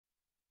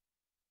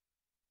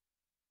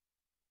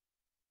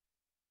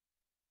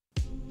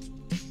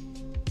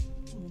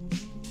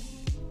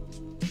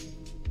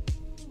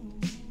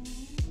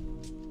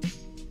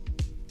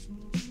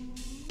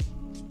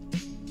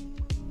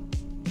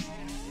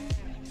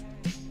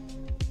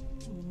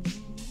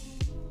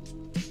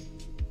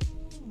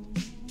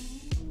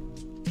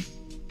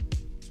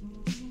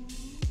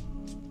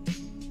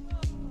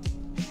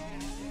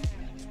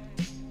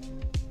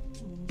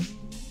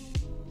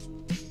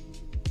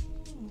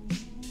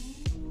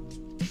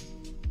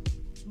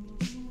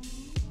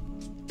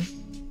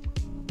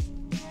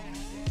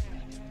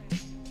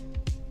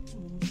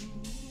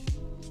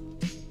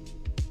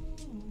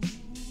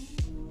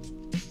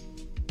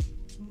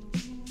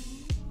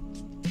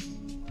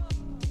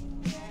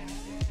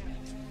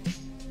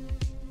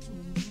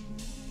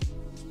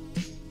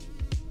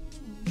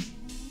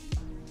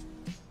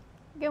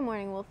Good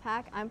morning,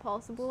 Wolfpack. I'm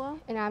Cohs Wptv.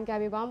 And I'm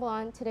Gabby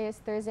Bonbon. Today is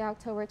Thursday,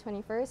 October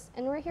 21st,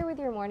 and we're here with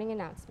your morning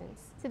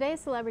announcements. Today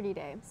is Celebrity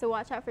Day, so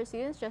watch out for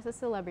students dressed as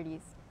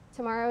celebrities.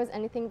 Tomorrow is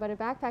Anything But a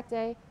Backpack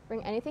Day.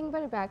 Bring anything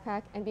but a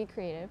backpack and be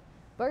creative.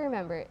 But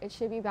remember, it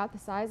should be about the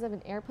size of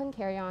an airplane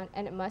carry-on,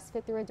 and it must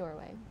fit through a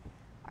doorway.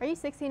 Are you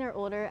 16 or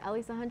older, at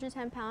least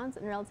 110 pounds,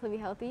 and relatively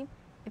healthy?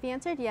 If you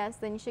answered yes,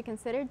 then you should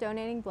consider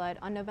donating blood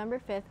on November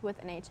 5th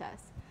with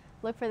NHS.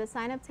 Look for the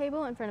sign-up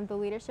table in front of the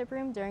leadership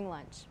room during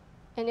lunch.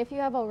 And if you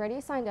have already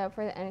signed up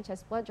for the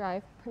NHS blood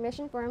drive,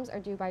 permission forms are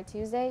due by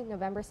Tuesday,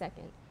 November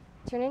 2nd.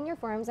 Turn in your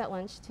forms at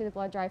lunch to the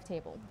blood drive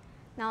table.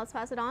 Now let's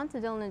pass it on to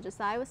Dylan and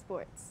Josiah with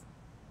sports.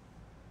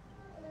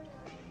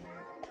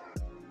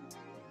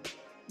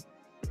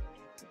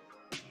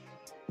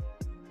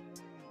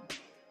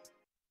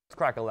 It's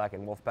Crack-a-Lack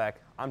and Wolfpack.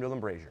 I'm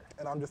Dylan Brazier.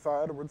 And I'm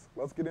Josiah Edwards.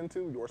 Let's get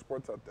into your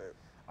sports update.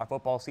 Our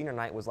football senior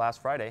night was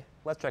last Friday.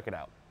 Let's check it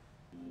out.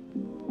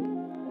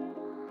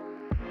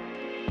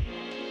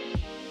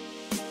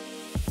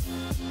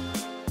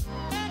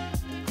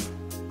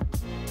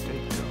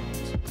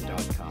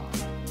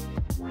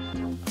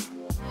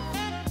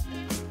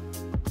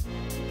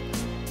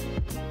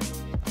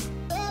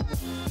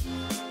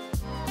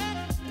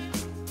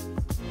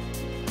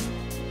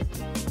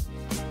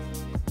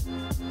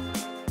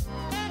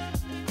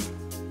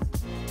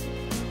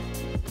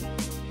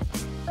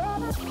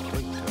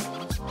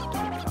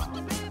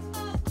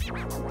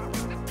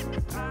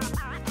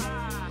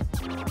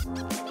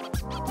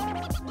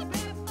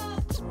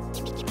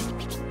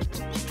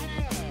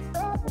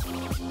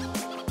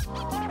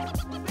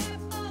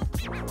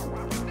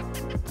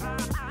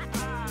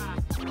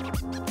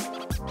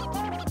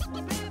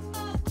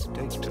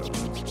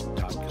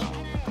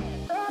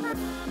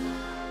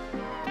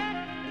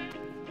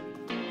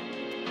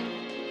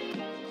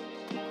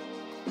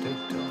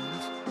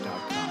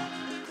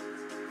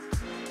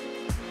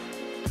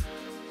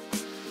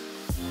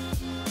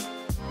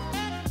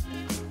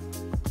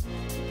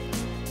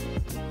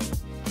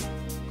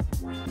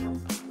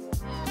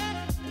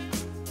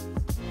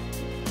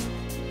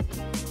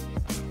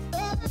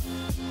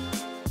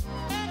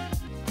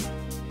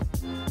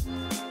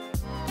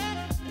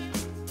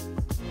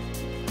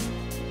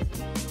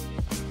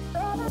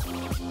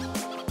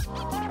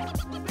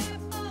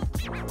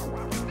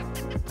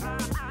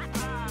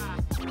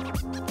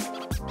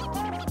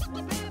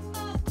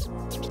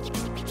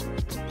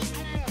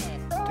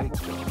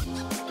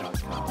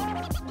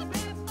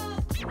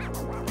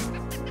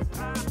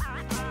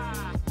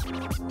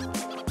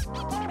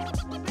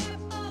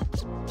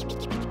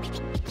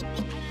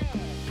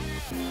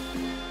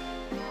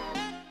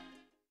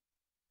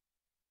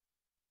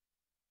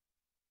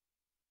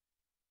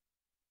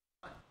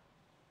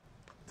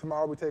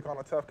 Tomorrow we take on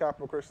a tough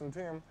Capital Christian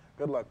team.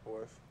 Good luck,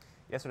 boys.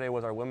 Yesterday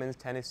was our women's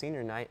tennis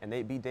senior night, and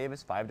they beat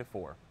Davis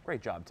 5-4.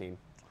 Great job, team.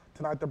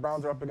 Tonight the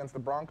Browns are up against the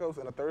Broncos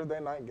in a Thursday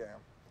night game.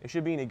 It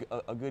should be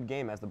a good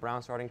game as the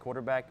Browns starting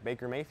quarterback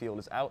Baker Mayfield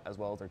is out, as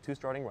well as their two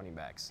starting running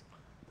backs.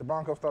 The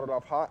Broncos started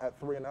off hot at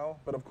 3-0,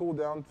 but have cooled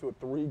down to a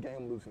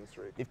 3-game losing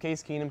streak. If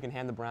Case Keenum can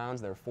hand the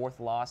Browns their fourth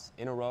loss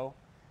in a row,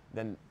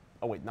 then,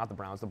 oh wait, not the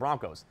Browns, the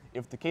Broncos.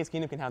 If the Case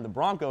Keenum can hand the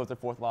Broncos their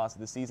fourth loss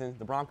of the season,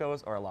 the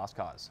Broncos are a lost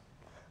cause.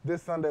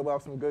 This Sunday we'll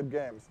have some good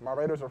games. My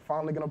Raiders are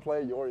finally going to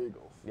play your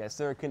Eagles. Yes,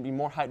 sir. It couldn't be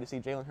more hyped to see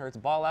Jalen Hurts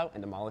ball out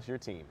and demolish your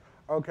team.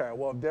 Okay,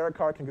 well, if Derek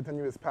Carr can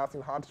continue his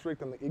passing hot streak,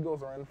 then the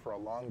Eagles are in for a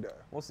long day.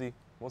 We'll see.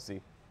 We'll see.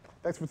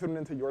 Thanks for tuning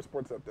in to Your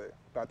Sports Update.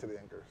 Back to the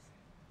anchors.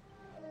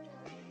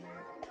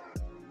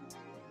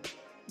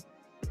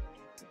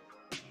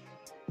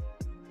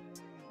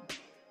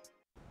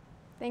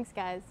 Thanks,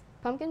 guys.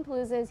 Pumpkin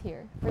Palooza is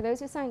here. For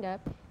those who signed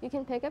up, you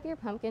can pick up your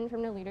pumpkin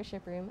from the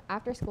leadership room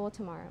after school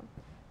tomorrow.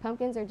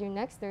 Pumpkins are due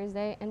next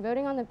Thursday, and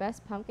voting on the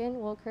best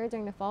pumpkin will occur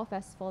during the Fall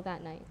Festival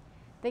that night.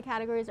 The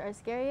categories are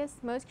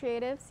scariest, most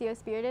creative,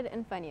 CO-spirited,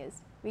 and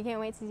funniest. We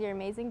can't wait to see your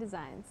amazing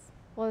designs.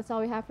 Well, that's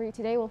all we have for you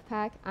today,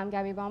 Wolfpack. I'm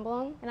Gabby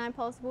Bonbon. And I'm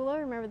Cohs Wptv.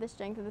 Remember, the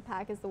strength of the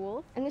pack is the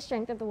wolf. And the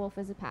strength of the wolf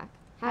is the pack.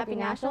 Happy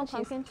National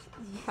Pumpkin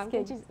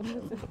Pumpkin Cheese.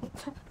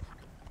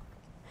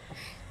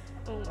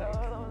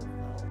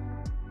 Cheese.